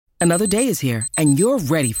Another day is here, and you're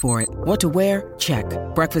ready for it. What to wear? Check.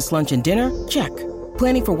 Breakfast, lunch, and dinner? Check.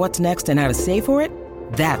 Planning for what's next and how to save for it?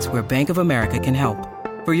 That's where Bank of America can help.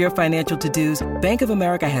 For your financial to-dos, Bank of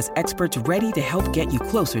America has experts ready to help get you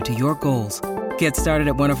closer to your goals. Get started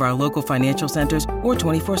at one of our local financial centers or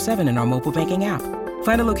 24/7 in our mobile banking app.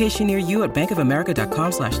 Find a location near you at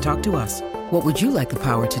bankofamerica.com/talktous. What would you like the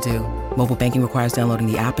power to do? Mobile banking requires downloading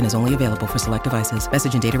the app and is only available for select devices.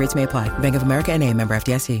 Message and data rates may apply. Bank of America N.A., member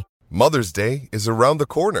FDIC. Mother's Day is around the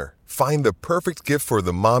corner. Find the perfect gift for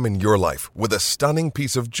the mom in your life with a stunning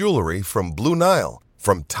piece of jewelry from Blue Nile.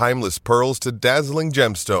 From timeless pearls to dazzling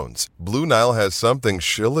gemstones, Blue Nile has something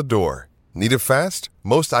she'll adore. Need it fast?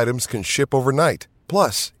 Most items can ship overnight.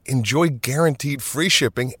 Plus, enjoy guaranteed free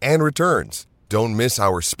shipping and returns. Don't miss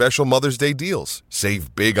our special Mother's Day deals.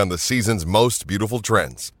 Save big on the season's most beautiful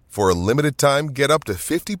trends. For a limited time, get up to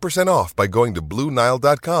 50% off by going to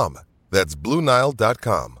BlueNile.com. That's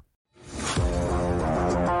BlueNile.com.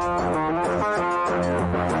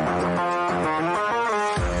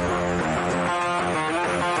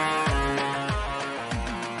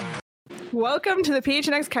 Welcome to the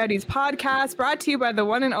PHNX Coyotes podcast, brought to you by the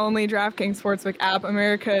one and only DraftKings Sportsbook app,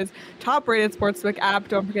 America's top-rated sportsbook app.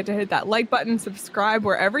 Don't forget to hit that like button, subscribe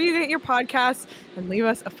wherever you get your podcasts, and leave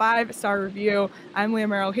us a 5-star review. I'm Leah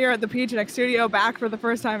Merrill here at the PHNX studio, back for the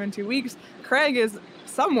first time in 2 weeks. Craig is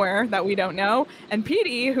somewhere that we don't know, and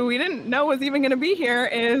Petey, who we didn't know was even going to be here,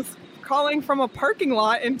 is calling from a parking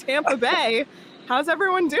lot in Tampa Bay. How's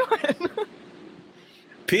everyone doing?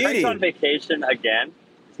 Petey on vacation again.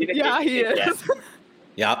 Yeah, he is.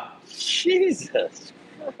 Yep. Jesus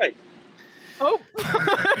Christ. Oh.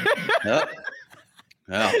 Yep.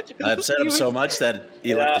 Well, I upset him so much that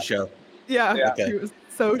he left the show. Yeah. Okay. He was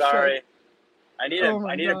so sorry. Shook.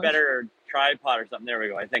 I need a better tripod or something. There we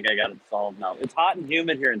go. I think I got it solved now. It's hot and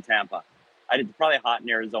humid here in Tampa. It's probably hot in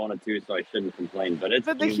Arizona too, so I shouldn't complain. But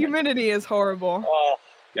the humidity is horrible. Oh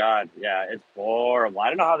God, yeah, it's horrible. I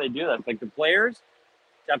don't know how they do that. It's like the players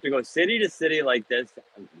have to go city to city like this,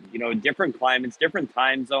 different climates, different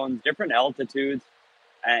time zones, different altitudes.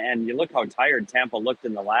 And you look how tired Tampa looked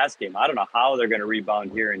in the last game. I don't know how they're going to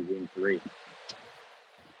rebound here in game 3.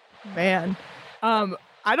 Man,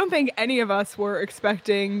 I don't think any of us were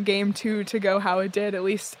expecting game 2 to go how it did. At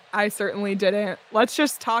least I certainly didn't. Let's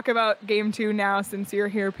just talk about game 2 now, since you're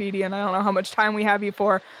here, Petey, and I don't know how much time we have you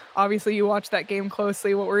for. Obviously, you watched that game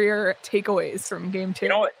closely. What were your takeaways from game 2? You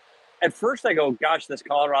know what? At first I go, gosh, this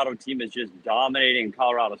Colorado team is just dominating.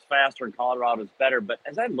 Colorado's faster and Colorado's better. But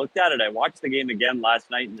as I looked at it, I watched the game again last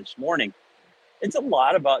night and this morning. It's a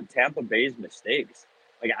lot about Tampa Bay's mistakes.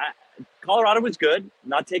 Colorado was good,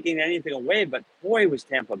 not taking anything away, but boy, was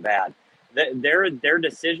Tampa bad. Their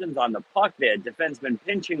decisions on the puck, they had defensemen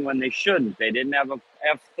pinching when they shouldn't. They didn't have a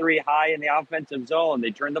F3 high in the offensive zone. They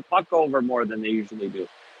turned the puck over more than they usually do.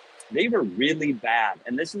 They were really bad.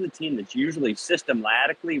 And this is a team that's usually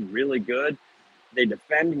systematically really good. They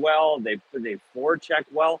defend well. They forecheck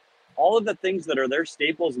well. All of the things that are their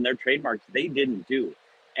staples and their trademarks, they didn't do.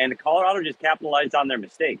 And Colorado just capitalized on their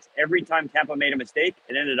mistakes. Every time Tampa made a mistake,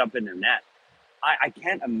 it ended up in their net. I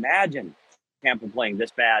can't imagine Tampa playing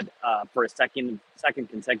this bad for a second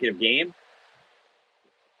consecutive game.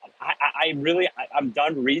 I'm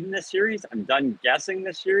done reading this series. I'm done guessing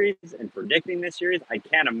this series and predicting this series. I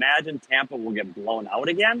can't imagine Tampa will get blown out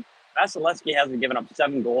again. Vasilevsky hasn't given up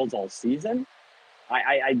 7 goals all season.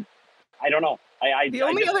 I don't know. The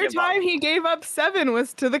only other time he gave up 7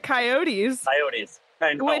 was to the Coyotes.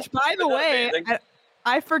 I know. Which, by the way,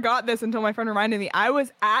 I forgot this until my friend reminded me. I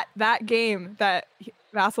was at that game that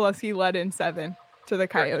Vasilevsky led in 7 to the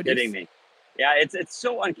Coyotes. You're kidding me. Yeah, it's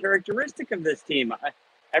so uncharacteristic of this team.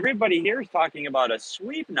 Everybody here is talking about a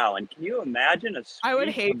sweep now, and can you imagine a sweep? I would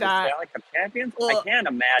hate that. Stanley Cup champions? I can't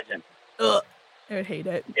imagine. I would hate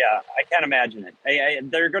it. Yeah, I can't imagine it.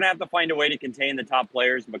 They're going to have to find a way to contain the top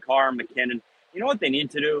players, Makar, McKinnon. You know what they need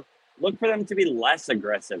to do? Look for them to be less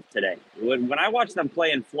aggressive today. When I watched them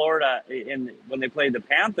play in Florida, when they played the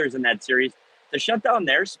Panthers in that series, to shut down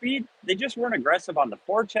their speed, they just weren't aggressive on the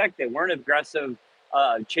forecheck. They weren't aggressive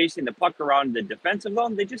chasing the puck around the defensive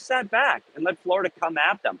zone. They just sat back and let Florida come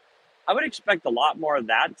at them. I would expect a lot more of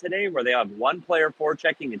that today, where they have one player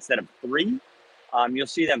forechecking instead of 3. You'll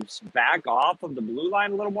see them back off of the blue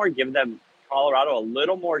line a little more, give them Colorado a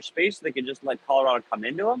little more space so they can just let Colorado come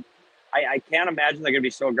into them. I can't imagine they're going to be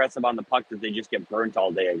so aggressive on the puck that they just get burnt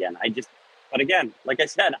all day again. But again, like I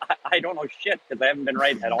said, I don't know shit because I haven't been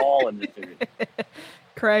right at all in this series.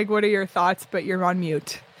 Craig, what are your thoughts? But you're on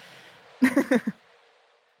mute.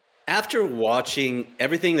 After watching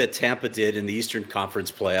everything that Tampa did in the Eastern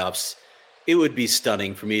Conference playoffs, it would be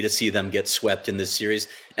stunning for me to see them get swept in this series.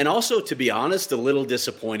 And also, to be honest, a little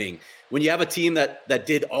disappointing when you have a team that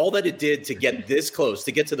did all that it did to get this close,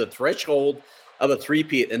 to get to the threshold of a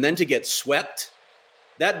three-peat, and then to get swept.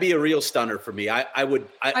 That'd be a real stunner for me. I would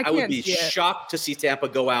be shocked to see Tampa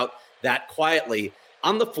go out that quietly.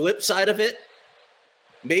 On the flip side of it,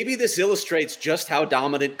 maybe this illustrates just how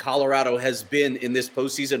dominant Colorado has been in this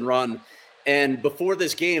postseason run. And before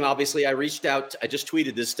this game, obviously, I just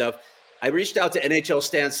tweeted this stuff. I reached out to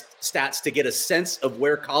NHL stats to get a sense of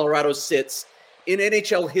where Colorado sits in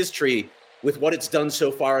NHL history with what it's done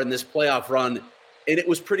so far in this playoff run. And it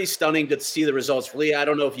was pretty stunning to see the results. Leah, I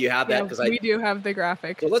don't know if you have that. We do have the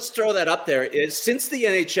graphic. So let's throw that up there. Since the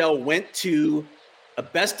NHL went to a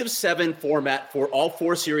best-of-7 format for all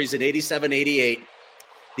four series in 87-88,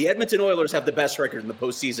 the Edmonton Oilers have the best record in the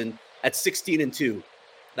postseason at 16-2.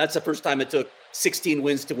 That's the first time it took 16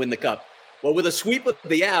 wins to win the Cup. Well, with a sweep of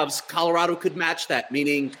the Avs, Colorado could match that,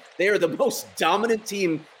 meaning they are the most dominant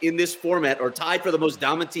team in this format, or tied for the most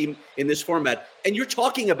dominant team in this format. And you're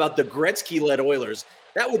talking about the Gretzky-led Oilers.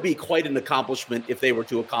 That would be quite an accomplishment if they were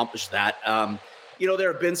to accomplish that.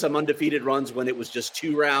 There have been some undefeated runs when it was just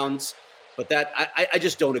 2 rounds, but that I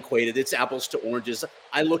just don't equate it. It's apples to oranges.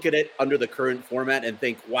 I look at it under the current format and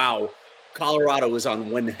think, wow, Colorado is on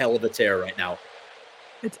one hell of a tear right now.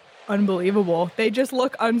 It's unbelievable. They just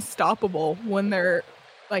look unstoppable when they're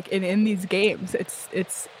like in these games.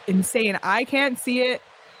 It's insane. I can't see it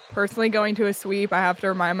personally going to a sweep. I have to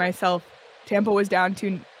remind myself Tampa was down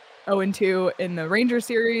to 0-2 in the Rangers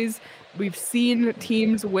series. We've seen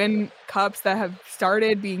teams win cups that have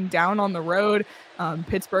started being down on the road.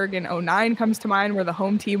 Pittsburgh in 2009 comes to mind, where the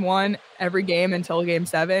home team won every game until game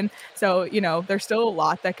 7. So, there's still a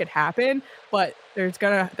lot that could happen, but they're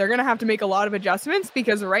gonna have to make a lot of adjustments,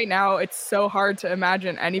 because right now it's so hard to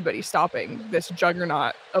imagine anybody stopping this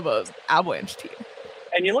juggernaut of a Avalanche team.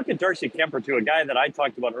 And you look at Darcy Kemper too, a guy that I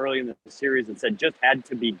talked about early in the series and said just had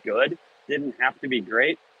to be good, didn't have to be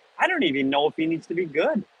great. I don't even know if he needs to be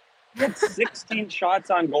good. He had 16 shots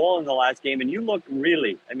on goal in the last game, and you look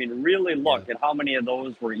really look at how many of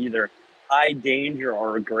those were either high danger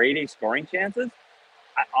or grade A scoring chances.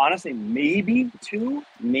 Honestly, maybe 2,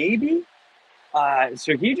 maybe.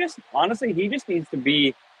 So he just needs to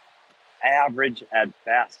be average at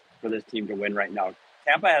best for this team to win right now.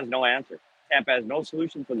 Tampa has no answer. Tampa has no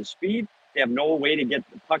solution for the speed. They have no way to get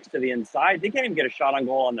the pucks to the inside. They can't even get a shot on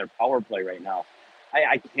goal on their power play right now.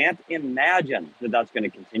 I can't imagine that that's going to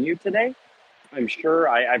continue today. I'm sure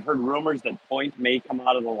I've heard rumors that Point may come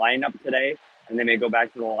out of the lineup today, and they may go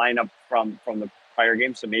back to the lineup from the prior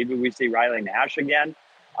game. So maybe we see Riley Nash again.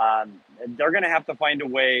 They're going to have to find a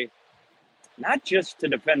way, not just to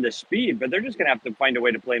defend the speed, but they're just going to have to find a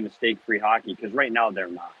way to play mistake-free hockey, because right now they're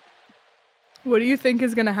not. What do you think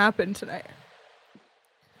is going to happen tonight?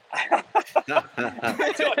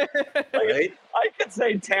 Right? I could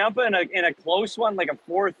say Tampa in a close one, like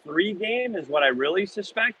a 4-3 game, is what I really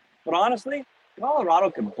suspect. But honestly, Colorado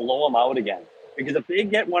could blow them out again, because if they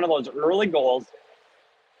get one of those early goals,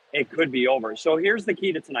 it could be over. So here's the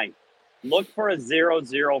key to tonight. Look for a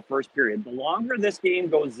 0-0 first period. The longer this game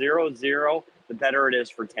goes 0-0, the better it is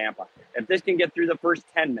for Tampa. If this can get through the first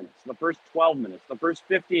 10 minutes, the first 12 minutes, the first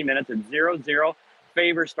 15 minutes at 0-0,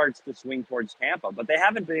 favor starts to swing towards Tampa. But they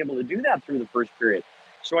haven't been able to do that through the first period.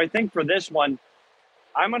 So I think for this one,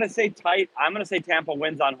 I'm going to say tight. I'm going to say Tampa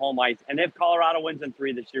wins on home ice. And if Colorado wins in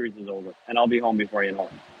 3, the series is over. And I'll be home before you know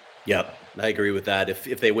it. Yep, I agree with that.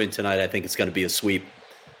 If they win tonight, I think it's going to be a sweep.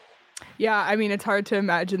 Yeah, I mean, it's hard to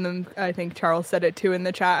imagine them. I think Charles said it too in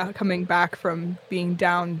the chat, coming back from being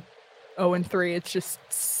down 0-3. It's just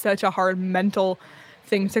such a hard mental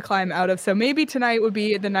thing to climb out of. So maybe tonight would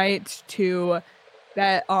be the night to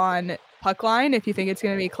bet on puck line if you think it's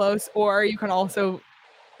going to be close, or you can also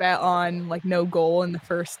bet on like no goal in the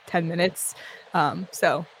first 10 minutes.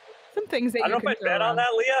 So some things that I don't know if I'd bet on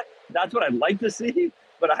that, Leah. That's what I'd like to see,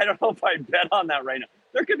 but I don't know if I'd bet on that right now.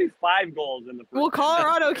 There could be 5 goals in the first. Well,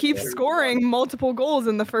 Colorado keeps scoring multiple goals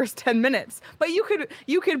in the first 10 minutes, but you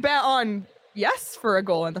could bet on yes for a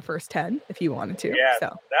goal in the first 10 if you wanted to. Yeah,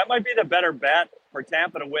 so that might be the better bet. For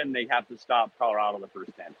Tampa to win, they have to stop Colorado the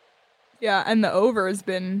first 10. Yeah, and the over has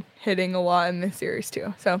been hitting a lot in this series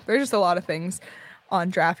too. So there's just a lot of things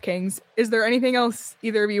on DraftKings. Is there anything else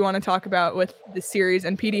either of you want to talk about with the series?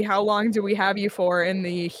 And PD, how long do we have you for in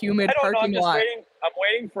the humid parking lot? I'm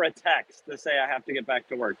waiting for a text to say I have to get back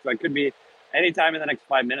to work. So it could be anytime in the next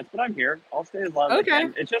 5 minutes, but I'm here. I'll stay as long as I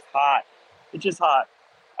can. It's just hot.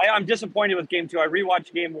 I'm disappointed with game 2. I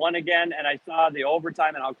rewatched game 1 again, and I saw the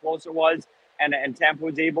overtime and how close it was, and Tampa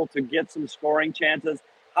was able to get some scoring chances.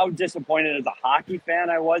 how disappointed as a hockey fan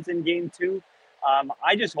I was in game 2.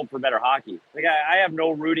 I just hope for better hockey. Like I have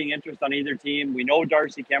no rooting interest on either team. We know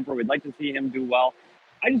Darcy Kemper. We'd like to see him do well.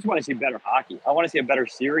 I just want to see better hockey. I want to see a better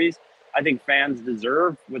series. I think fans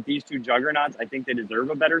deserve, with these two juggernauts, I think they deserve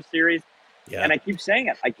a better series. Yeah. And I keep saying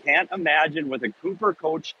it. I can't imagine with a Cooper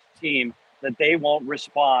coached team that they won't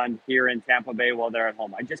respond here in Tampa Bay while they're at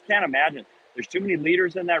home. I just can't imagine. There's too many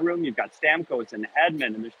leaders in that room. You've got Stamkos and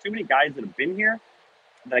Hedman, and there's too many guys that have been here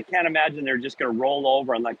that I can't imagine they're just going to roll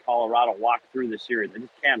over and let Colorado walk through the series. I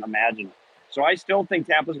just can't imagine it. So I still think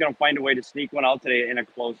Tampa's going to find a way to sneak one out today in a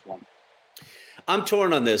close one. I'm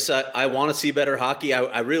torn on this. I want to see better hockey.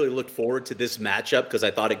 I really look forward to this matchup because I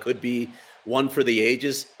thought it could be one for the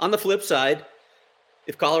ages. On the flip side,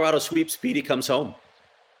 if Colorado sweeps, Petey comes home.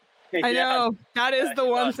 I know. That is the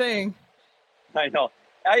one thing. I know.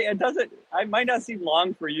 I might not seem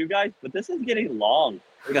long for you guys, but this is getting long.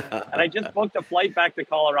 And I just booked a flight back to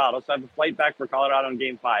Colorado, so I have a flight back for Colorado in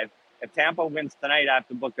Game 5. If Tampa wins tonight, I have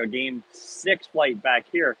to book a Game 6 flight back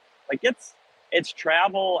here. Like it's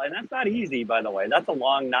travel, and that's not easy, by the way. That's a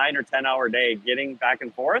long 9 or 10 hour day getting back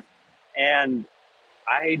and forth, and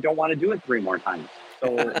I don't want to do it 3 more times.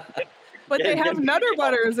 So, but they have Nutter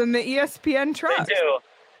Butters in the ESPN truck. They do.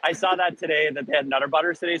 I saw that today that they had Nutter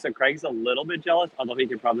Butters today, so Craig's a little bit jealous, although he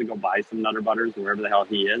could probably go buy some Nutter Butters wherever the hell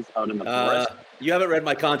he is out in the forest. You haven't read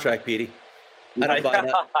my contract, Petey. I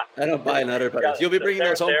don't buy Nutter Butters. You'll be bringing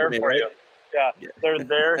those home for me, right? Yeah,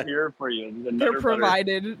 they're here for you. They're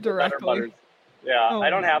provided directly. Yeah, I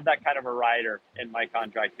don't have that kind of a rider in my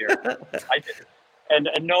contract here. And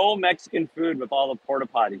no Mexican food with all the porta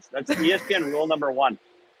potties. That's ESPN rule number 1.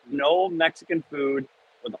 No Mexican food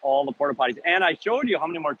with all the porta potties. And I showed you how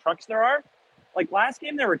many more trucks there are. Like last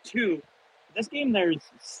game there were 2. This game there's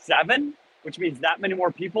 7, which means that many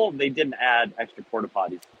more people. They didn't add extra porta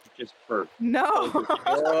potties just for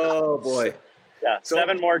Oh boy. Yeah,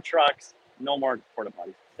 7 more trucks, no more porta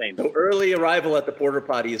potties. Same. So early arrival at the porta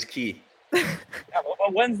potty is key. Yeah,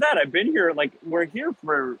 well, when's that? I've been here, we're here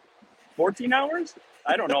for 14 hours?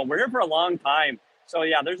 I don't know. We're here for a long time. So,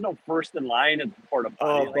 yeah, there's no first in line at the porta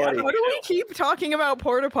potty. Why do we keep talking about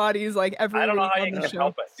porta potties every week? I don't know how you can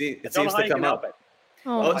help it. See, it seems to come up.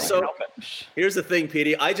 So here's the thing,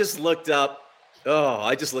 Petey. I just looked up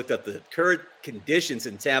the current conditions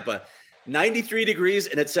in Tampa. 93 degrees,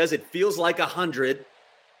 and it says it feels like 100.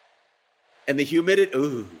 And the humidity,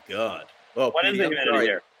 oh, God. Oh, what is the humidity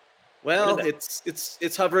here? Well,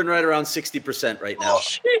 it's hovering right around 60% right now. Oh,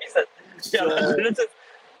 Jesus. Yeah,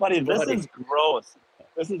 buddy, this is gross.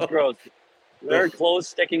 This is gross. There are clothes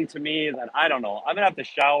sticking to me that I don't know. I'm going to have to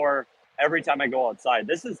shower every time I go outside.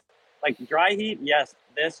 This is like dry heat. Yes.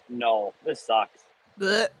 No. This sucks.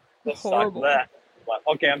 Blech. This Horrible. sucks.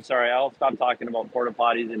 Blech. Okay, I'm sorry. I'll stop talking about porta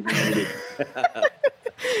potties and humidity.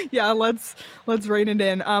 Yeah, let's rein it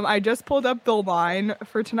in. I just pulled up the line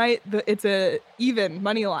for tonight. It's a even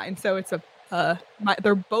money line, so it's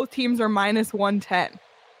they're both teams are minus 110,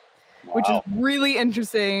 which is really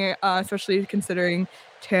interesting, especially considering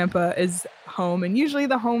Tampa is home, and usually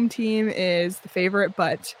the home team is the favorite,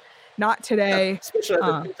 but not today. Especially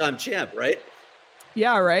the two-time champ, right?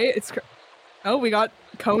 Yeah, right. We got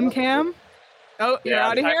Cone Cam. Oh, you're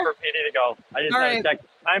out of here. Time for Petey to go. I just had to check.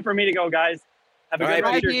 Time for me to go, guys. Have a good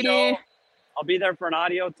rest of your show. I'll be there for an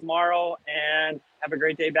audio tomorrow, and have a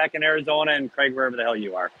great day back in Arizona, and Craig, wherever the hell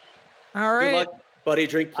you are. All right. Good luck, buddy.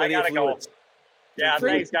 Drink plenty of fluids. Yeah,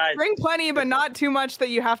 thanks, guys. Drink plenty, but not too much that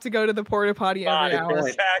you have to go to the porta potty every hour.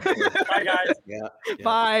 Exactly. Bye, guys. Yeah.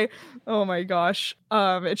 Bye. Oh my gosh.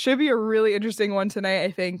 It should be a really interesting one tonight.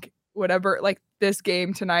 I think this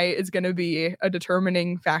game tonight is going to be a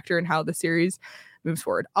determining factor in how the series moves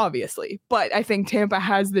forward, obviously. But I think Tampa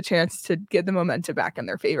has the chance to get the momentum back in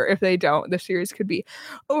their favor. If they don't, the series could be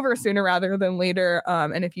over sooner rather than later.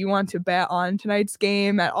 And if you want to bet on tonight's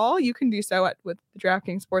game at all, you can do so with the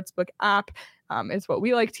DraftKings Sportsbook app. Is what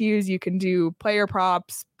we like to use. You can do player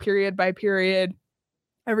props, period by period,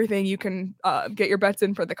 everything. You can get your bets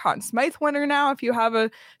in for the Conn Smythe winner now if you have a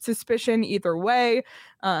suspicion either way.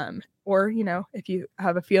 Or, if you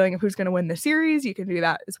have a feeling of who's going to win the series, you can do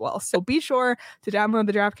that as well. So be sure to download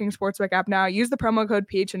the DraftKings Sportsbook app now. Use the promo code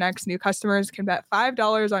PHNX. New customers can bet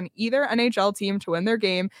 $5 on either NHL team to win their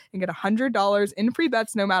game and get $100 in free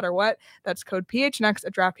bets no matter what. That's code PHNX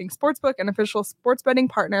at DraftKings Sportsbook, an official sports betting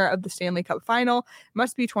partner of the Stanley Cup Final.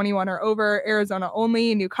 Must be 21 or over. Arizona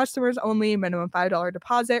only. New customers only. Minimum $5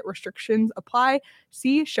 deposit. Restrictions apply.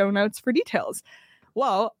 See show notes for details.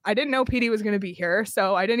 Well, I didn't know Petey was going to be here,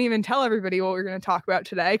 so I didn't even tell everybody what we were going to talk about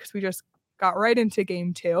today because we just got right into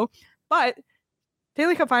game 2. But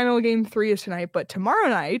Stanley Cup Final Game 3 is tonight, but tomorrow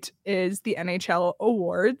night is the NHL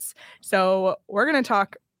Awards. So we're going to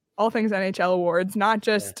talk all things NHL Awards, not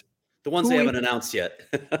just the ones they haven't announced yet.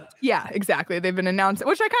 Yeah, exactly. They've been announced,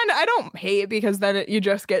 which I don't hate, because then you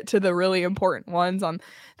just get to the really important ones on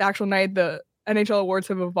the actual night. The NHL Awards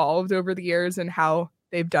have evolved over the years and how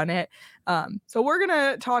they've done it. So we're going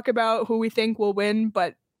to talk about who we think will win.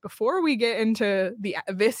 But before we get into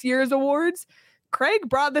this year's awards, Craig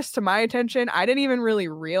brought this to my attention. I didn't even really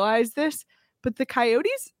realize this, but the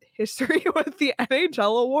Coyotes' history with the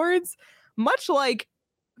NHL awards, much like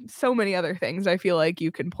so many other things, I feel like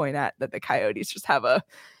you can point at that the Coyotes just have a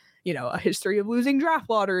history of losing draft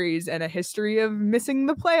lotteries and a history of missing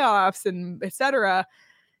the playoffs and etc.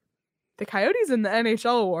 The Coyotes and the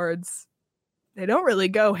NHL awards, they don't really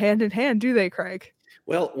go hand in hand, do they, Craig?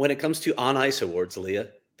 Well, when it comes to on-ice awards, Leah,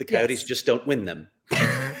 the Coyotes just don't win them.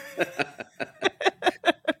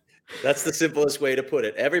 That's the simplest way to put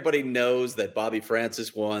it. Everybody knows that Bobby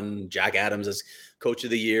Francis won Jack Adams as Coach of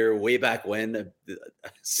the Year way back when.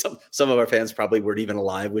 Some of our fans probably weren't even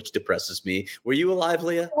alive, which depresses me. Were you alive,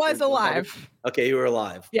 Leah? Was alive. Okay, you were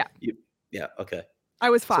alive. Yeah. Yeah, okay. I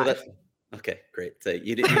was 5. Okay, great. So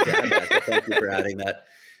you didn't need to add that, but thank you for adding that.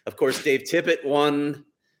 Of course, Dave Tippett won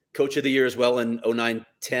Coach of the Year as well in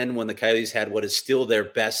 09-10 when the Coyotes had what is still their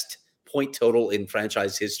best point total in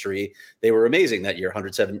franchise history. They were amazing that year,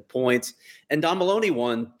 107 points. And Don Maloney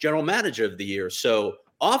won General Manager of the Year. So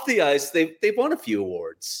off the ice, they've won a few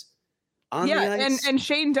awards. On the ice, and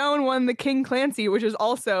Shane Doan won the King Clancy, which is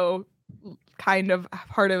also kind of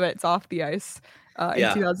part of it's off the ice in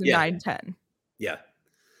 2009-10. Yeah.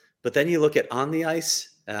 But then you look at on the ice,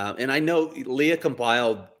 and I know Leah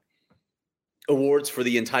compiled awards for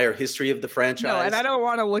the entire history of the franchise. No, and I don't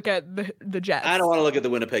want to look at the Jets. I don't want to look at the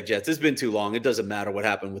Winnipeg Jets. It's been too long. It doesn't matter what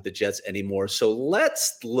happened with the Jets anymore. So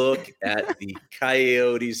let's look at the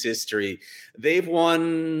Coyotes' history. They've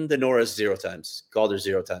won the Norris 0 times, Calder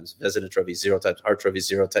 0 times, Vezina Trophy 0 times, Hart Trophy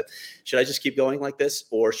 0 times. Should I just keep going like this?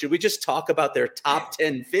 Or should we just talk about their top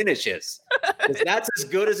 10 finishes? Because that's as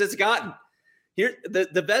good as it's gotten. Here, the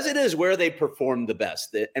Vezina is where they perform the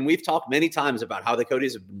best. And we've talked many times about how the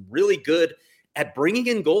Coyotes have been really good at bringing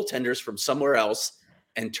in goaltenders from somewhere else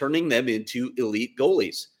and turning them into elite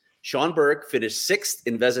goalies. Sean Burke finished 6th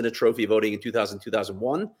in Vezina Trophy voting in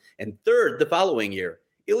 2000-2001 and 3rd the following year.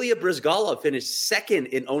 Ilya Bryzgalov finished 2nd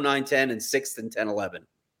in 09-10 and 6th in 10-11.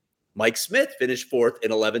 Mike Smith finished 4th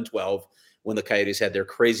in 11-12 when the Coyotes had their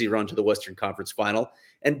crazy run to the Western Conference Final.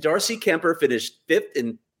 And Darcy Kemper finished 5th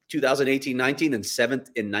in 2018-19 and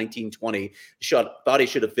 7th in 19-20. Thought he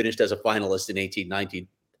should have finished as a finalist in 18-19.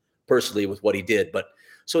 Personally, with what he did, but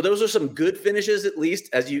so those are some good finishes. At least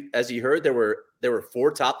as you heard, there were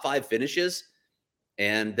 4 top 5 finishes,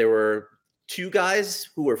 and there were 2 guys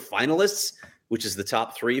who were finalists, which is the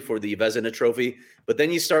top 3 for the Vezina Trophy. But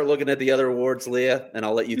then you start looking at the other awards, Leah, and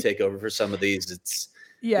I'll let you take over for some of these. It's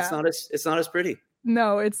not as pretty.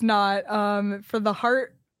 No, it's not. For the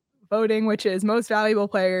Hart voting, which is most valuable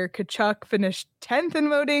player, Tkachuk finished 10th in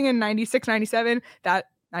voting in 96-97. That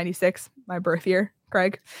 96, my birth year.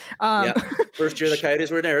 Craig. First year the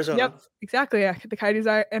Coyotes were in Arizona. Yep, exactly. Yeah. The Coyotes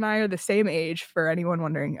and I are the same age, for anyone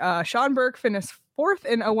wondering. Sean Burke finished 4th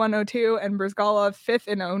in 01-02 and Bryzgalov 5th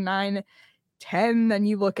in 09-10. Then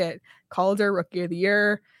you look at Calder, Rookie of the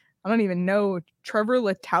Year. I don't even know. Trevor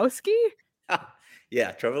Letowski?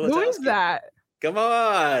 Yeah, Trevor Letowski. Who is that? Come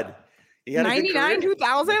on. 99,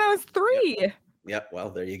 2000? I was 3. Yep. Well,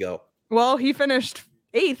 there you go. Well, he finished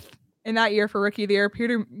 8th in that year for Rookie of the Year.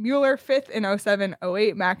 Peter Mueller 5th in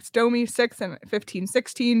 07-08, Max Domi 6th in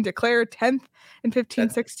 15-16, Declare 10th in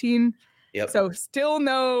 15-16. Yep. So still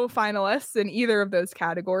no finalists in either of those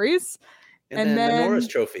categories. And then the Norris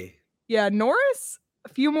Trophy. Yeah, Norris, a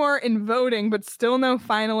few more in voting, but still no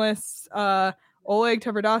finalists. Oleg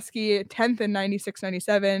Tverdovsky 10th in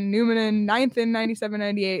 96-97, Newman 9th in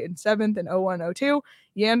 97-98, and 7th in 01-02.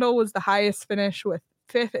 Yandel was the highest finish with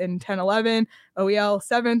 5th in 10-11, OEL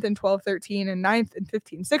 7th in 12-13, and 9th in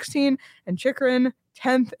 15-16, and Chychrun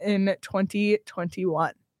 10th in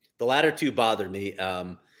 2021. The latter 2 bothered me.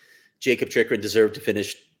 Jacob Chychrun deserved to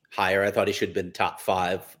finish higher. I thought he should have been top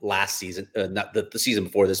 5 last season, not the season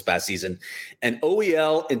before this past season. And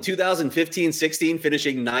OEL in 2015-16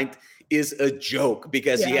 finishing 9th is a joke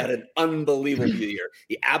because he had an unbelievable year.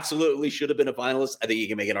 He absolutely should have been a finalist. I think you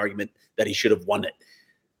can make an argument that he should have won it.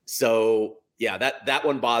 So yeah, that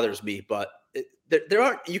one bothers me, but there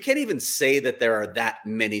aren't. You can't even say that there are that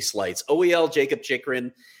many slights. OEL, Jacob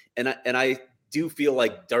Chychrun, and I do feel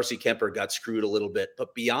like Darcy Kemper got screwed a little bit,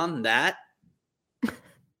 but beyond that,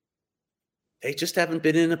 they just haven't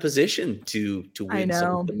been in a position to win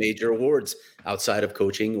some of the major awards outside of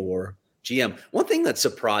coaching or GM. One thing that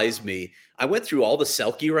surprised me, I went through all the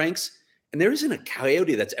Selke ranks, and there isn't a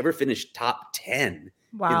Coyote that's ever finished top 10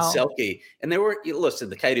 in Selke. And listen,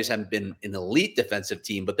 the Coyotes haven't been an elite defensive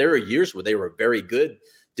team, but there are years where they were a very good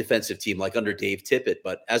defensive team, like under Dave Tippett.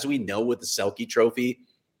 But as we know with the Selke trophy,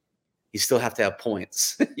 you still have to have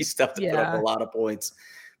points. You still have to put up a lot of points.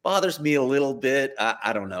 Bothers me a little bit.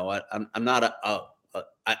 I don't know. I'm not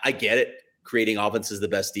I get it. Creating offense is the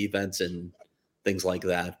best defense and things like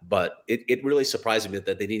that. But it really surprised me that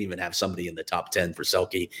they didn't even have somebody in the top 10 for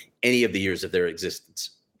Selke any of the years of their existence.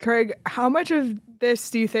 Craig, how much of this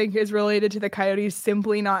do you think is related to the Coyotes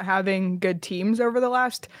simply not having good teams over the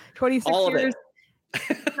last 26 years? All of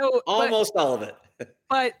it. Almost all of it.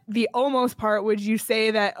 But the almost part, would you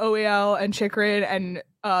say that OEL and Chychrun and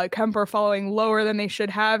Kemper falling lower than they should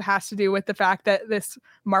have has to do with the fact that this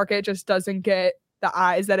market just doesn't get the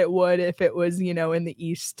eyes that it would if it was, in the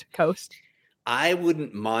East Coast? I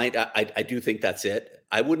wouldn't mind. I do think that's it.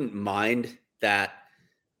 I wouldn't mind that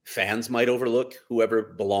fans might overlook whoever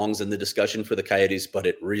belongs in the discussion for the Coyotes, but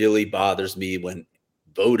it really bothers me when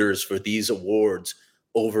voters for these awards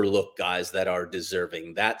overlook guys that are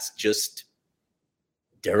deserving. That's just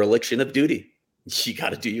dereliction of duty. You got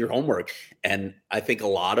to do your homework. And I think a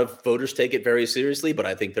lot of voters take it very seriously, but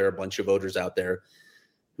I think there are a bunch of voters out there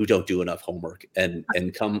who don't do enough homework and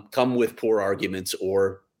come with poor arguments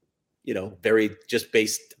or, very just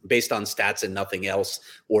based on stats and nothing else,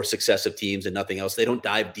 or successive teams and nothing else. They don't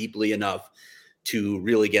dive deeply enough to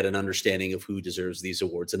really get an understanding of who deserves these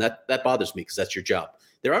awards. And that bothers me because that's your job.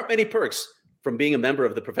 There aren't many perks from being a member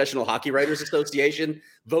of the Professional Hockey Writers Association.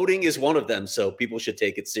 Voting is one of them. So people should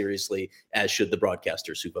take it seriously, as should the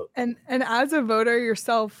broadcasters who vote. And as a voter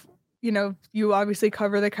yourself, you obviously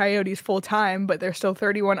cover the Coyotes full time, but there's still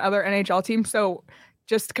 31 other NHL teams. So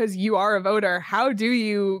just because you are a voter, how do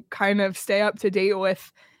you kind of stay up to date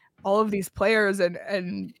with all of these players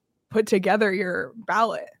and put together your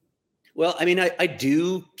ballot? Well, I mean, I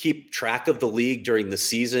do keep track of the league during the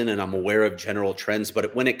season and I'm aware of general trends,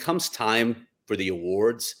 but when it comes time for the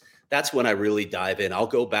awards, that's when I really dive in. I'll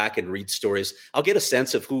go back and read stories. I'll get a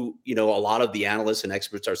sense of who, a lot of the analysts and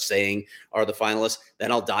experts are saying are the finalists. Then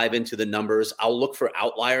I'll dive into the numbers. I'll look for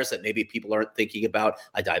outliers that maybe people aren't thinking about.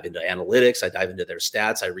 I dive into analytics. I dive into their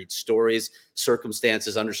stats. I read stories,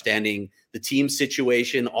 circumstances, understanding the team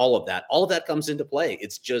situation, all of that. All of that comes into play.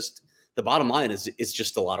 It's just, the bottom line is it's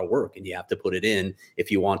just a lot of work and you have to put it in if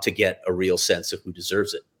you want to get a real sense of who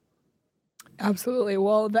deserves it. Absolutely.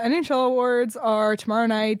 Well, the NHL awards are tomorrow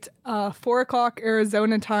night, 4:00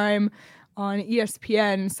 Arizona time on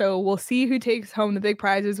ESPN. So we'll see who takes home the big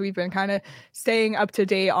prizes. We've been kind of staying up to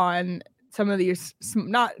date on some of these,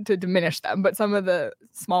 not to diminish them, but some of the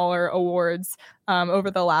smaller awards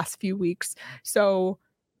over the last few weeks. So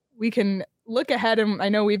we can look ahead, and I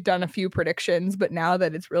know we've done a few predictions, but now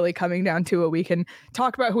that it's really coming down to it, we can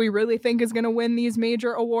talk about who we really think is going to win these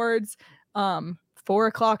major awards.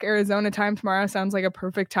 4:00 Arizona time tomorrow sounds like a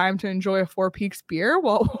perfect time to enjoy a Four Peaks beer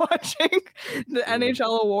while watching the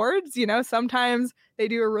NHL awards. Sometimes they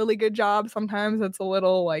do a really good job. Sometimes it's a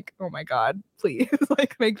little like, oh my God, please,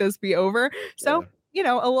 like make this be over. So, a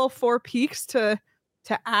little Four Peaks to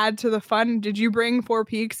add to the fun. Did you bring Four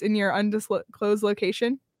Peaks in your undisclosed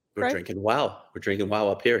location? We're drinking WOW. We're drinking WOW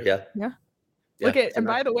up here. Yeah. Look at, and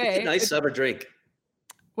by the way, it's a nice summer drink.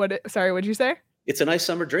 What'd you say? It's a nice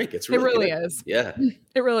summer drink. It really is. Yeah.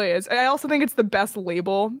 It really is. I also think it's the best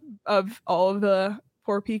label of all of the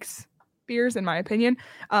Four Peaks beers, in my opinion.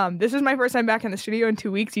 This is my first time back in the studio in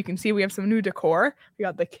 2 weeks. You can see we have some new decor. We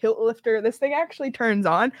got the kilt lifter. This thing actually turns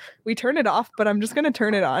on. We turn it off, but I'm just going to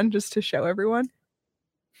turn it on just to show everyone.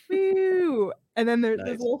 Woo! And then this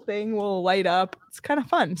little thing will light up. It's kind of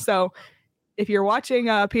fun. So if you're watching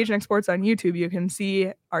PHNX Sports on YouTube, you can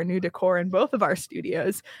see our new decor in both of our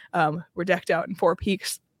studios. We're decked out in Four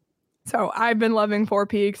Peaks. So I've been loving Four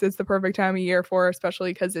Peaks. It's the perfect time of year for,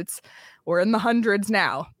 especially because we're in the hundreds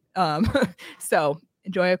now. So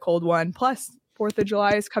enjoy a cold one. Plus 4th of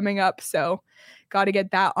July is coming up. So got to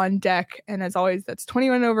get that on deck. And as always, that's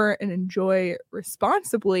 21 over and enjoy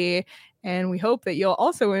responsibly. And we hope that you'll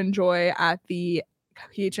also enjoy at the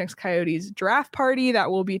PHNX Coyotes draft party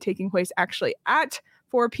that will be taking place actually at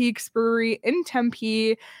Four Peaks Brewery in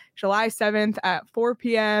Tempe, July 7th at 4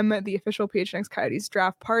 p.m. The official PHNX Coyotes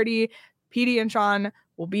draft party. PD and Sean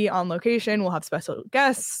will be on location. We'll have special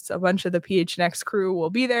guests. A bunch of the PHNX crew will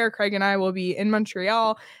be there. Craig and I will be in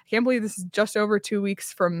Montreal. I can't believe this is just over 2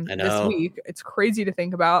 weeks from this week. It's crazy to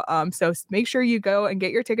think about. So make sure you go and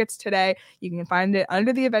get your tickets today. You can find it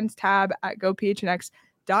under the events tab at GoPHNX.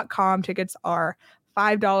 draftkingssportsbook.com. Tickets are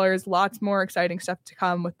 $5. Lots more exciting stuff to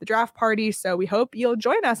come with the draft party. So we hope you'll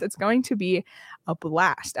join us. It's going to be a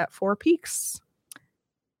blast at Four Peaks.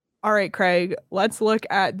 All right, Craig, let's look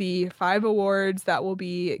at the 5 awards that will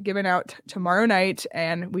be given out tomorrow night.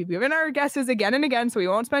 And we've given our guesses again and again, so we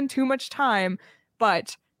won't spend too much time.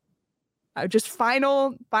 But just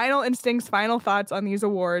final instincts, final thoughts on these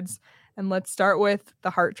awards. And let's start with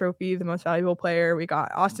the Hart Trophy, the most valuable player. We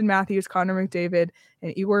got Austin Matthews, Connor McDavid,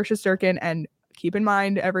 and Igor Shesterkin. And keep in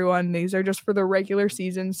mind, everyone, these are just for the regular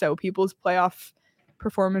season. So people's playoff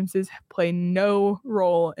performances play no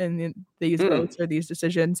role in these votes or these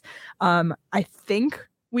decisions. I think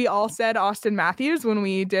we all said Austin Matthews when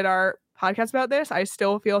we did our podcast about this. I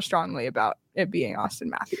still feel strongly about it being Austin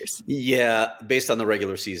Matthews. Yeah, based on the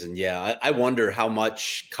regular season. Yeah, I wonder how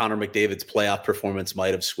much Connor McDavid's playoff performance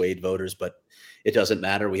might have swayed voters, but it doesn't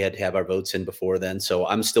matter. We had to have our votes in before then. So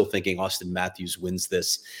I'm still thinking Austin Matthews wins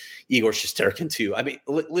this. Igor Shesterkin too. I mean,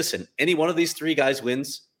 listen, any one of these 3 guys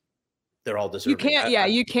wins, they're all deserving.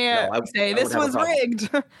 You can't say this was rigged.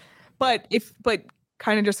 but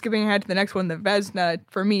kind of just skipping ahead to the next one, the Vezina,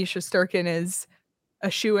 for me, Shesterkin is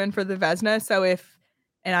a shoe-in for the Vezina. So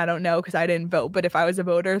and I don't know because I didn't vote, but if I was a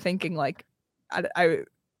voter thinking like I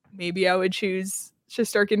would choose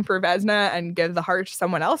Shesterkin for Vezina and give the Hart to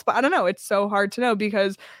someone else. But I don't know. It's so hard to know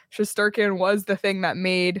because Shesterkin was the thing that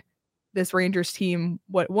made this Rangers team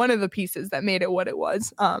one of the pieces that made it what it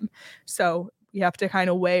was. So you have to kind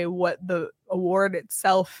of weigh what the award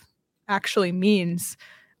itself actually means.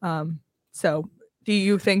 So do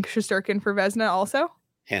you think Shesterkin for Vezina also?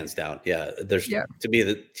 Hands down. Yeah. To me,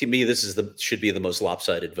 this should be the most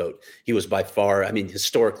lopsided vote. He was by far, I mean,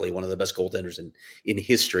 historically, one of the best goaltenders in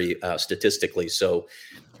history, statistically. So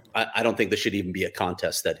I don't think there should even be a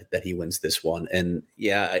contest that he wins this one. And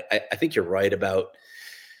yeah, I think you're right about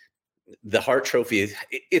the Hart Trophy.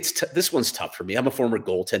 This one's tough for me. I'm a former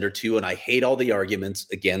goaltender too, and I hate all the arguments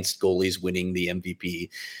against goalies winning the MVP.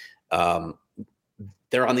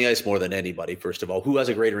 They're on the ice more than anybody, first of all. Who has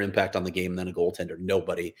a greater impact on the game than a goaltender?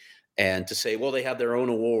 Nobody. And to say, well, they have their own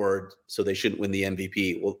award, so they shouldn't win the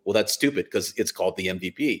MVP. Well, that's stupid because it's called the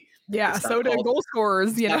MVP. Yeah, so do goal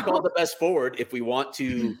scorers. It's not called the best forward. If we want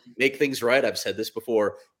to make things right, I've said this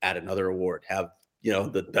before, add another award. Have,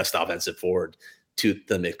 the best offensive forward to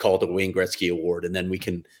them. They call it the Wayne Gretzky Award. And then we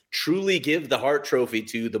can truly give the Hart Trophy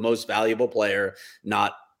to the most valuable player,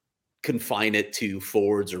 not confine it to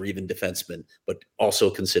forwards or even defensemen, but also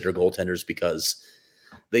consider goaltenders because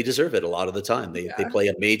they deserve it a lot of the time. They play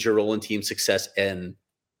a major role in team success. And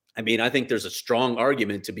I mean, I think there's a strong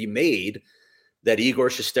argument to be made that Igor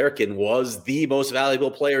Shesterkin was the most valuable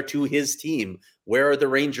player to his team. Where are the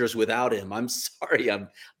Rangers without him? I'm sorry.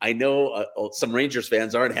 I know some Rangers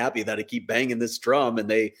fans aren't happy that I keep banging this drum, and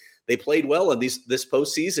they played well in this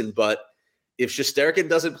postseason. But if Shesterkin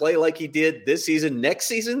doesn't play like he did this season, next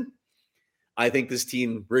season, I think this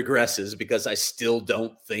team regresses because I still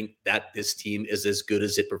don't think that this team is as good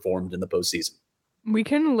as it performed in the postseason. We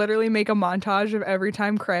can literally make a montage of every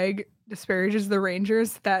time Craig disparages the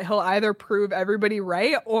Rangers that he'll either prove everybody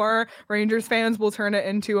right or Rangers fans will turn it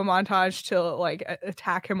into a montage to like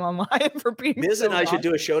attack him online for being Biz and I should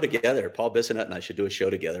do a show together. Paul Bissonnette and I should do a show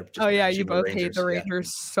together. Oh yeah, you both hate the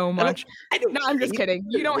Rangers so much. No, I'm just kidding.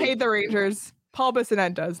 You don't hate the Rangers. Paul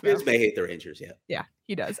Bissonnette does. Biz may hate the Rangers, yeah. Yeah,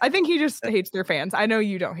 he does. I think he just hates their fans. I know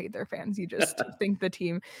you don't hate their fans. You just think the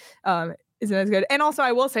team isn't as good. And also,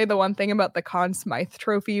 I will say the one thing about the Conn Smythe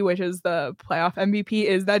Trophy, which is the playoff MVP,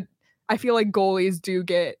 is that I feel like goalies do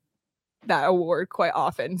get that award quite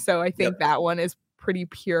often. So I think that one is pretty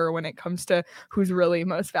pure when it comes to who's really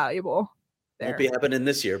most valuable. Won't be happening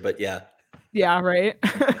this year, but yeah. Yeah, right.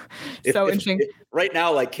 Interesting. Right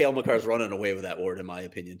now, like Cale Makar's running away with that award, in my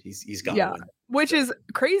opinion. He's got to win. Which is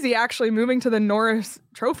crazy, actually, moving to the Norris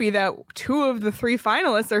Trophy, that 2 of the 3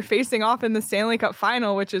 finalists are facing off in the Stanley Cup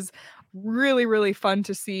final, which is really, really fun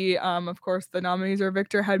to see. Of course, the nominees are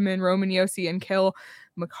Victor Hedman, Roman Josi, and Cale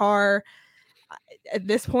Makar. At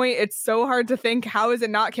this point, it's so hard to think, how is it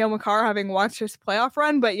not Cale Makar having watched his playoff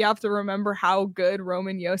run? But you have to remember how good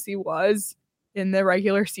Roman Josi was in the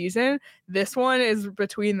regular season. This one is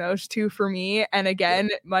between those 2 for me. And again,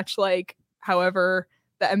 much like however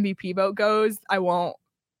the MVP vote goes, I won't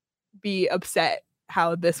be upset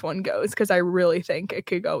how this one goes because I really think it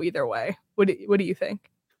could go either way. What do you think?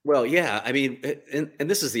 Well, yeah, I mean, and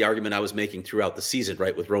this is the argument I was making throughout the season,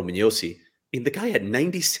 right, with Roman Josi. I mean, the guy had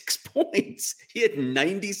 96 points. He had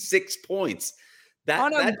 96 points.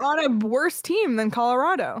 on a worse team than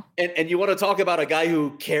Colorado. And you want to talk about a guy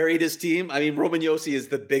who carried his team? I mean, Roman Josi is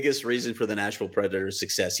the biggest reason for the Nashville Predators'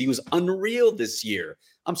 success. He was unreal this year.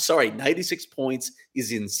 I'm sorry, 96 points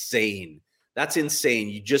is insane. That's insane.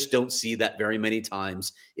 You just don't see that very many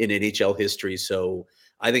times in NHL history. So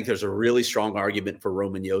I think there's a really strong argument for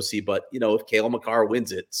Roman Josi. But, if Cale Makar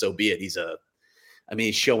wins it, so be it. He's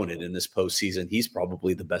showing it in this postseason. He's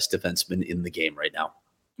probably the best defenseman in the game right now.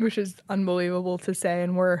 Which is unbelievable to say,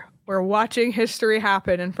 and we're watching history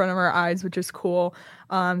happen in front of our eyes, which is cool.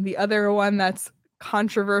 The other one that's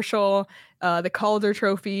controversial, the Calder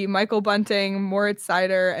Trophy, Michael Bunting, Moritz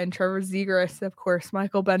Seider, and Trevor Zegras. Of course,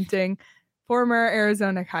 Michael Bunting, former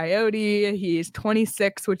Arizona Coyote. He's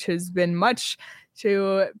 26, which has been much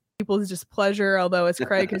to people's displeasure, although, as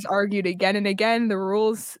Craig has argued again and again, the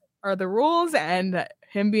rules are the rules, and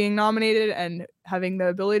him being nominated and having the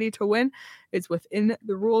ability to win is within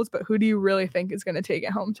the rules. But who do you really think is going to take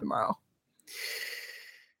it home tomorrow?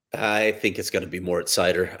 I think it's going to be Moritz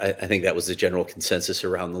Seider. I think that was the general consensus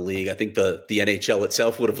around the league. I think the NHL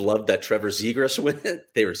itself would have loved that Trevor Zegras win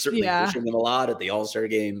it. They were certainly pushing him a lot at the All-Star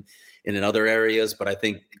game and in other areas, but I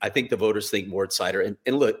think the voters think Moritz Seider.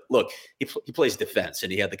 And look, he plays defense,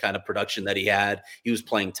 and he had the kind of production that he had. He was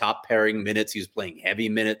playing top pairing minutes. He was playing heavy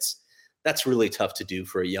minutes. That's really tough to do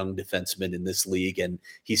for a young defenseman in this league, and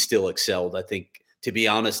he still excelled. I think, to be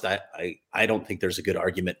honest, I don't think there's a good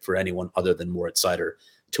argument for anyone other than Moritz Seider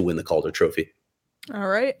to win the Calder Trophy. All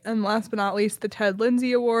right, and last but not least, the Ted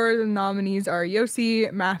Lindsay Award. The nominees are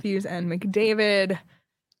Josi, Matthews, and McDavid.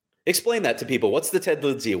 Explain that to people. What's the Ted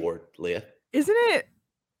Lindsay Award, Leah? Isn't it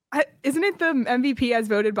the MVP as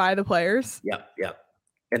voted by the players? Yeah.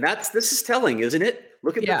 And this is telling, isn't it?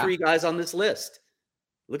 Look at the three guys on this list.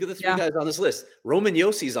 Look at the three guys on this list. Roman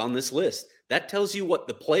Josi's on this list. That tells you what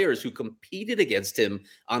the players who competed against him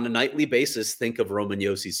on a nightly basis think of Roman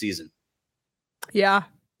Josi's season. Yeah,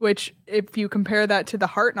 which if you compare that to the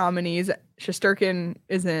Hart nominees, Shesterkin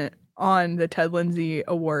isn't on the Ted Lindsay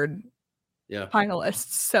Award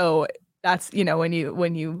finalists. So that's, when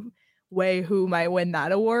you weigh who might win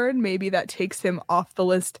that award, maybe that takes him off the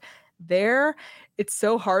list there. It's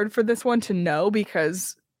so hard for this one to know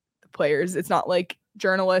because the players, it's not like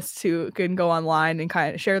journalists who can go online and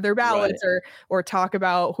kind of share their ballots or talk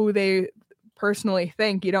about who they personally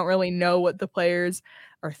think. You don't really know what the players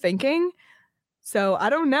are thinking. So I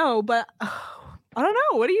don't know, but I don't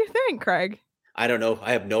know. What do you think, Craig? I don't know.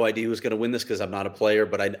 I have no idea who's going to win this because I'm not a player.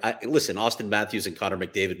 But I listen, Austin Matthews and Connor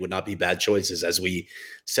McDavid would not be bad choices, as we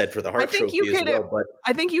said for the Hart Trophy as well. But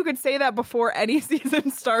I think you could say that before any season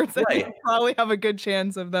starts, and you probably have a good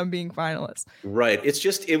chance of them being finalists. Right.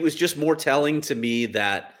 It was just more telling to me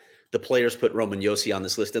that the players put Roman Josi on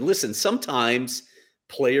this list. And listen, sometimes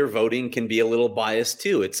player voting can be a little biased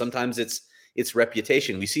too. Sometimes it's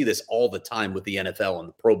reputation. We see this all the time with the NFL and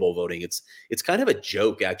the Pro Bowl voting. It's kind of a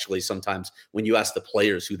joke, actually, sometimes when you ask the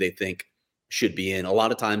players who they think should be in. A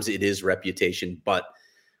lot of times it is reputation, but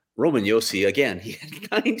Roman Josi, again, he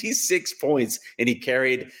had 96 points, and he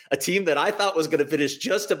carried a team that I thought was going to finish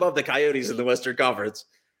just above the Coyotes in the Western Conference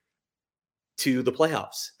to the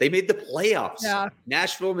playoffs. They made the playoffs. Yeah.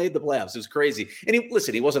 Nashville made the playoffs. It was crazy. And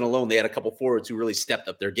he wasn't alone. They had a couple forwards who really stepped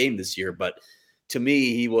up their game this year, but to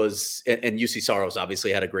me, he was, and UC Saros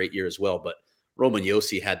obviously had a great year as well, but Roman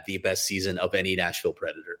Josi had the best season of any Nashville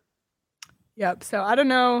Predator. Yep. So I don't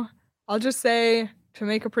know. I'll just say, to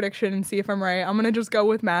make a prediction and see if I'm right, I'm going to just go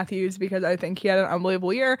with Matthews because I think he had an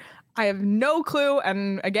unbelievable year. I have no clue.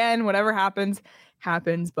 And again, whatever happens.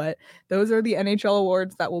 But those are the NHL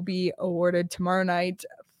awards that will be awarded tomorrow night,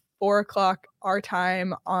 4:00 our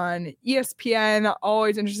time on ESPN.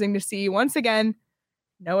 Always interesting to see. Once again,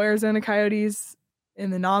 no Arizona Coyotes in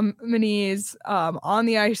the nominees on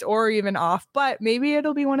the ice or even off, but maybe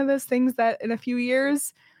it'll be one of those things that in a few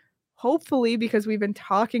years, hopefully, because we've been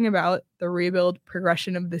talking about the rebuild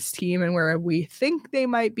progression of this team and where we think they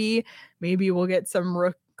might be, maybe we'll get some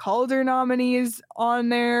Rook Calder nominees on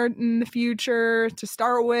there in the future to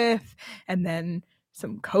start with, and then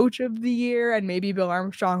some coach of the year, and maybe Bill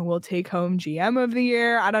Armstrong will take home GM of the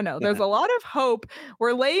year. I don't know. There's a lot of hope.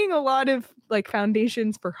 We're laying a lot of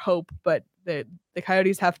foundations for hope, but the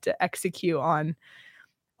Coyotes have to execute on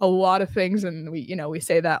a lot of things. And we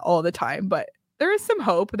say that all the time, but there is some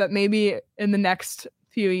hope that maybe in the next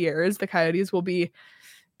few years, the Coyotes will be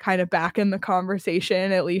kind of back in the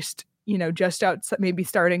conversation, at least, just outside, maybe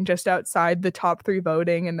starting just outside the top 3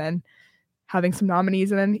 voting, and then having some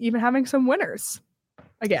nominees and then even having some winners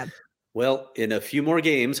again. Well, in a few more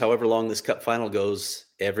games, however long this Cup final goes,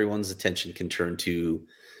 everyone's attention can turn to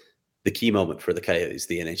the key moment for the Coyotes,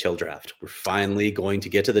 the NHL draft. We're finally going to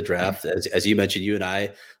get to the draft. As you mentioned, you and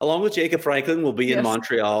I, along with Jacob Franklin, will be in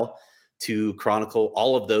Montreal to chronicle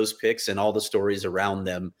all of those picks and all the stories around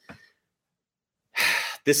them.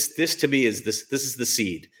 This to me is this is the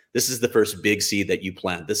seed. This is the first big seed that you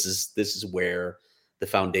plant. This is where the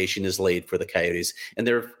foundation is laid for the Coyotes. And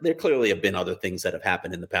there clearly have been other things that have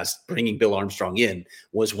happened in the past. Bringing Bill Armstrong in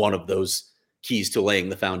was one of those keys to laying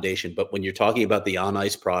the foundation. But when you're talking about the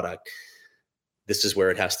on-ice product, this is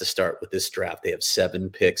where it has to start with this draft. They have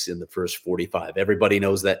 7 picks in the first 45. Everybody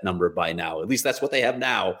knows that number by now. At least that's what they have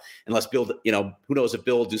now. Unless Bill, who knows if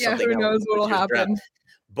Bill will do something. Who knows what will happen.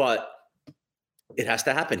 But it has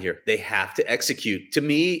to happen here. They have to execute. To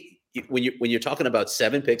me, when you're talking about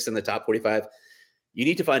 7 picks in the top 45, you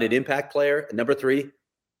need to find an impact player. And number 3,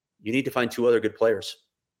 you need to find 2 other good players.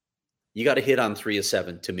 You got to hit on 3 of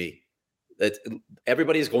 7 to me. That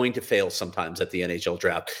everybody is going to fail sometimes at the NHL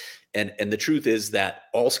draft. And the truth is that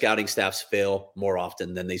all scouting staffs fail more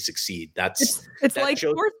often than they succeed. It's like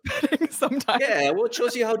sports betting sometimes. Yeah, well, it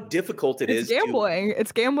shows you how difficult it's gambling.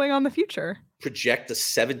 It's gambling on the future. Project a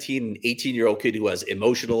 17 and 18-year-old kid who has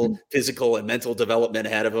emotional, physical, and mental development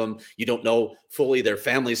ahead of them. You don't know fully their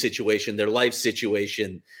family situation, their life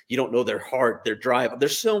situation. You don't know their heart, their drive.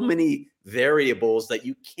 There's so many variables that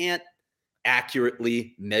you can't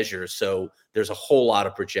accurately measure. So there's a whole lot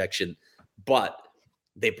of projection. But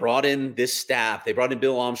they brought in this staff. They brought in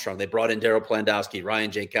Bill Armstrong. They brought in Daryl Plandowski,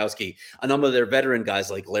 Ryan Jankowski, a number of their veteran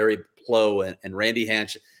guys like Larry Plow and Randy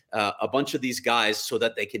Hanch, a bunch of these guys so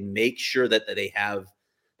that they can make sure that they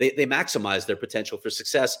maximize their potential for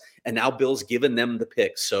success. And now Bill's given them the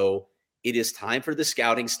pick. So it is time for the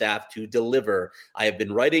scouting staff to deliver. I have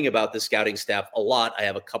been writing about the scouting staff a lot. I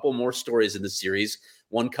have a couple more stories in the series,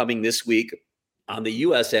 one coming this week on the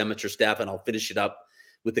U.S. amateur staff, and I'll finish it up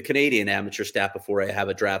with the Canadian amateur staff before I have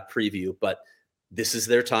a draft preview. But this is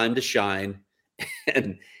their time to shine,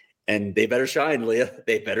 and they better shine, Leah.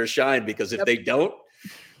 They better shine, because if they don't,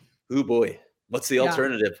 oh boy, what's the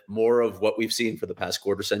alternative? More of what we've seen for the past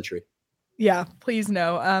quarter century. Yeah, please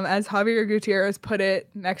no. As Javier Gutierrez put it,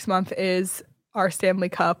 next month is our Stanley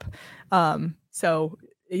Cup. So,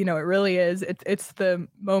 it really is. It's the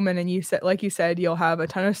moment. And like you said, you'll have a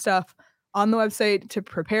ton of stuff on the website to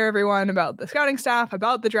prepare everyone about the scouting staff,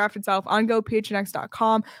 about the draft itself on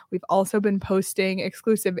gophnx.com. We've also been posting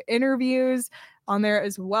exclusive interviews on there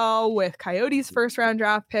as well with Coyotes first round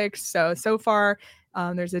draft picks. So far,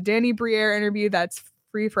 there's a Danny Briere interview that's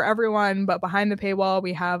free for everyone, but behind the paywall,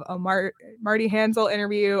 we have a Marty Hansel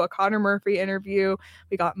interview, a Connor Murphy interview.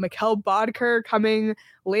 We got Mikkel Bodker coming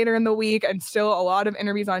later in the week, and still a lot of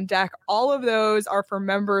interviews on deck. All of those are for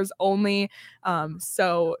members only.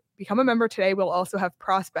 So become a member today. We'll also have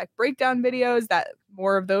prospect breakdown videos that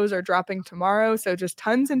more of those are dropping tomorrow. So just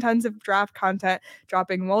tons and tons of draft content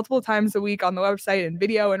dropping multiple times a week on the website in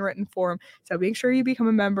video and written form. So make sure you become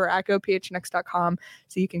a member at gophnx.com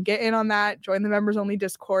so you can get in on that, join the members only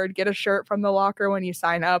Discord, get a shirt from the locker when you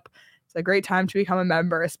sign up. It's a great time to become a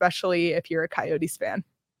member, especially if you're a Coyotes fan.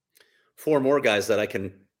 4 more guys that I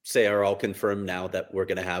can say are all confirmed now that we're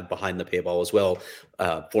going to have behind the paywall as well.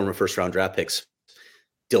 Former first round draft picks.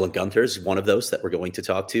 Dylan Guenther is one of those that we're going to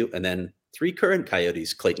talk to. And then 3 current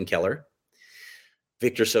Coyotes, Clayton Keller,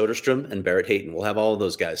 Victor Soderstrom, and Barrett Hayton. We'll have all of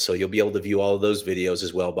those guys. So you'll be able to view all of those videos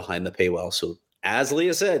as well behind the paywall. So as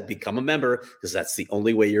Leah said, become a member, because that's the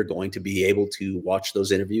only way you're going to be able to watch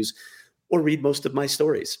those interviews or read most of my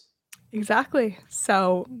stories. Exactly.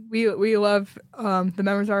 So we love the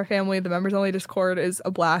members of our family. The members only Discord is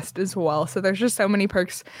a blast as well. So there's just so many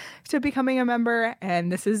perks to becoming a member.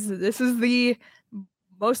 And this is the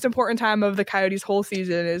most important time of the Coyotes' whole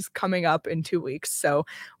season is coming up in 2 weeks. So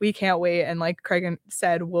we can't wait. And like Craig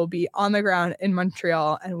said, we'll be on the ground in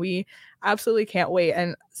Montreal, and we absolutely can't wait.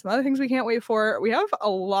 And some other things we can't wait for, we have a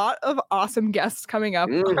lot of awesome guests coming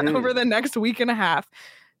up over the next week and a half.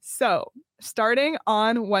 So starting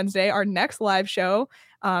on Wednesday, our next live show,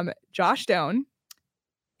 Josh Doan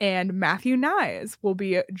and Matthew Nyes will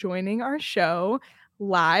be joining our show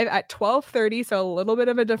live at 12:30, so a little bit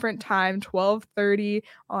of a different time, 12:30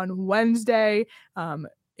 on Wednesday.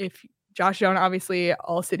 If Josh Doan, obviously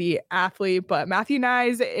all-city athlete, but Matthew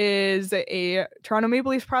Nyes is a Toronto Maple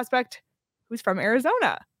Leafs prospect who's from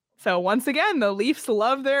Arizona. So once again, the Leafs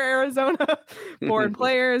love their Arizona-born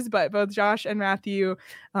players, but both Josh and Matthew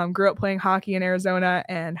grew up playing hockey in Arizona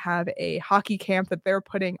and have a hockey camp that they're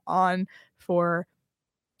putting on for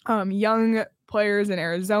young players in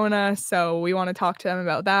Arizona. So we want to talk to them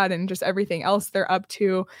about that and just everything else they're up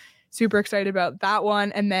to. Super excited about that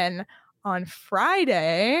one. And then on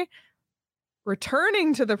Friday,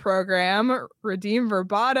 returning to the program, Radim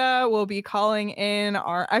Verbata will be calling in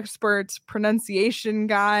our expert pronunciation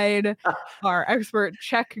guide, our expert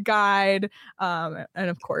Czech guide, and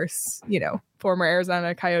of course, former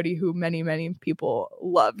Arizona Coyote who many people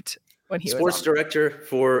loved when he sports was director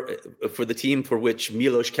for the team for which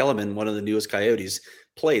Milos Kelemen, one of the newest Coyotes,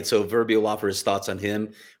 played. So Verby will offer his thoughts on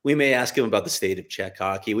him. We may ask him about the state of Czech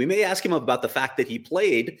hockey. We may ask him about the fact that he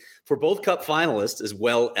played for both Cup finalists as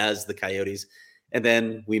well as the Coyotes. And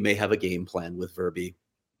then we may have a game plan with Verby.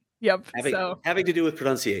 Yep. Having to do with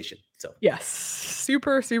pronunciation. So yes,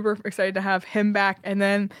 super excited to have him back. And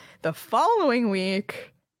then the following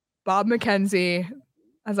week, Bob McKenzie,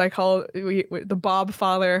 as I call it, the Bob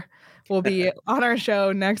Father, will be on our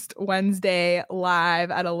show next Wednesday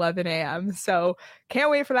live at 11 a.m. So can't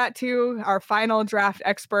wait for that too. Our final draft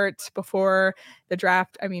expert before the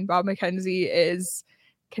draft. I mean, Bob McKenzie is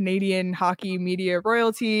Canadian hockey media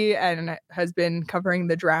royalty and has been covering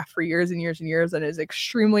the draft for years and years and years and is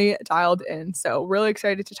extremely dialed in. So really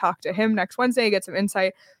excited to talk to him next Wednesday, get some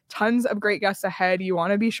insight. Tons of great guests ahead. You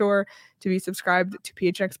want to be sure to be subscribed to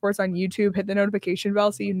PHNX Sports on YouTube. Hit the notification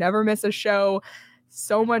bell so you never miss a show.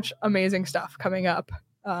 So much amazing stuff coming up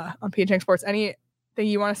on PHNX Sports. Anything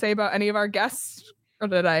you want to say about any of our guests, or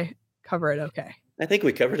did I cover it okay? I think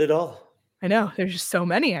we covered it all. I know there's just so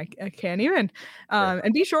many. I can't even.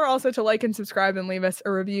 And be sure also to like and subscribe and leave us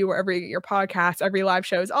a review wherever you get your podcasts. Every live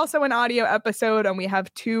show is also an audio episode, and we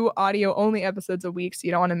have 2 audio only episodes a week, so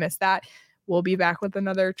you don't want to miss that. We'll be back with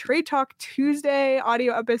another Trade Talk Tuesday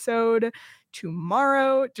audio episode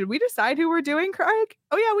tomorrow. Did we decide who we're doing, Craig?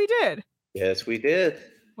 Oh yeah, we did. Yes, we did.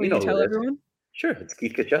 Will you tell everyone? Sure, it's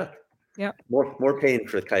Keith Tkachuk. Yeah. More pain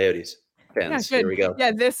for the Coyotes fans. Yeah, here we go.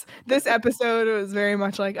 Yeah, this episode was very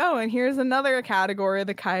much like, oh, and here's another category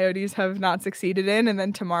the Coyotes have not succeeded in, and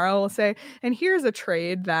then tomorrow we'll say, and here's a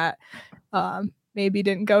trade that maybe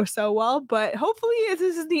didn't go so well, but hopefully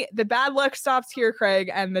this is the bad luck stops here, Craig,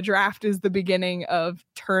 and the draft is the beginning of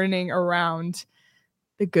turning around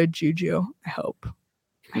the good juju. I hope.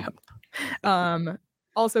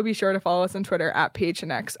 Also, be sure to follow us on Twitter at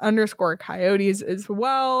PHNX_Coyotes as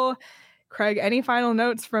well. Craig, any final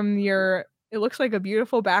notes from it looks like a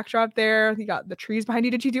beautiful backdrop there. You got the trees behind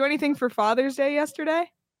you. Did you do anything for Father's Day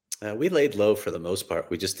yesterday? We laid low for the most part.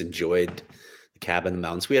 We just enjoyed the cabin in the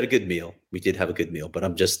mountains. We had a good meal. We did have a good meal, but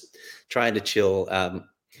I'm just trying to chill.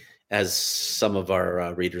 As some of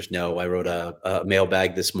our readers know, I wrote a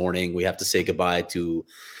mailbag this morning. We have to say goodbye to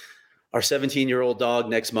our 17-year-old dog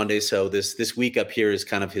next Monday. So this week up here is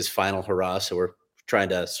kind of his final hurrah. So we're trying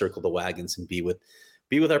to circle the wagons and be with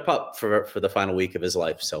our pup for the final week of his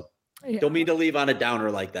life. So don't mean to leave on a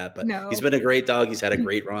downer like that, but He's been a great dog. He's had a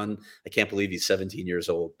great run. I can't believe he's 17 years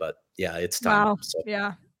old, but yeah, it's time. Wow. So.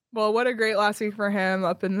 Yeah. Well, what a great last week for him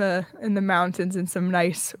up in the mountains in some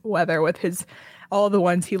nice weather with all the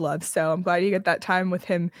ones he loves. So I'm glad you get that time with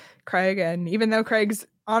him, Craig. And even though Craig's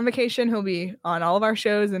on vacation, he'll be on all of our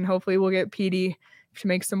shows, and hopefully we'll get PD to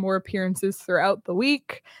make some more appearances throughout the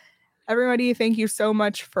week. Everybody, thank you so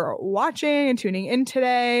much for watching and tuning in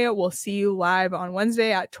today. We'll see you live on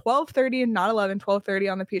Wednesday at 12:30 and not 11,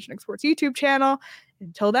 12:30 on the PHNX Sports YouTube channel.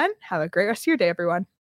 Until then, have a great rest of your day, everyone.